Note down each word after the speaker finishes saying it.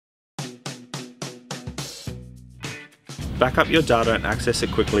back up your data and access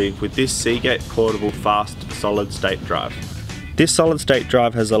it quickly with this Seagate Portable Fast Solid State Drive. This solid state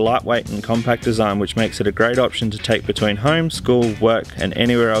drive has a lightweight and compact design which makes it a great option to take between home, school, work and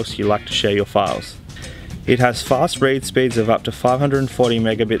anywhere else you like to share your files. It has fast read speeds of up to 540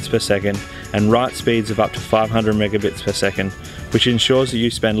 megabits per second and write speeds of up to 500 megabits per second, which ensures that you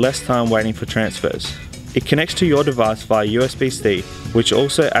spend less time waiting for transfers. It connects to your device via USB-C, which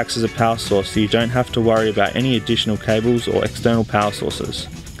also acts as a power source so you don't have to worry about any additional cables or external power sources.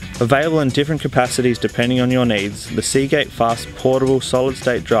 Available in different capacities depending on your needs, the Seagate Fast Portable Solid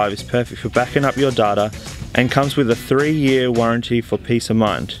State Drive is perfect for backing up your data and comes with a 3-year warranty for peace of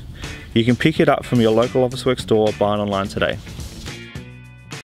mind. You can pick it up from your local Officeworks store or buy it online today.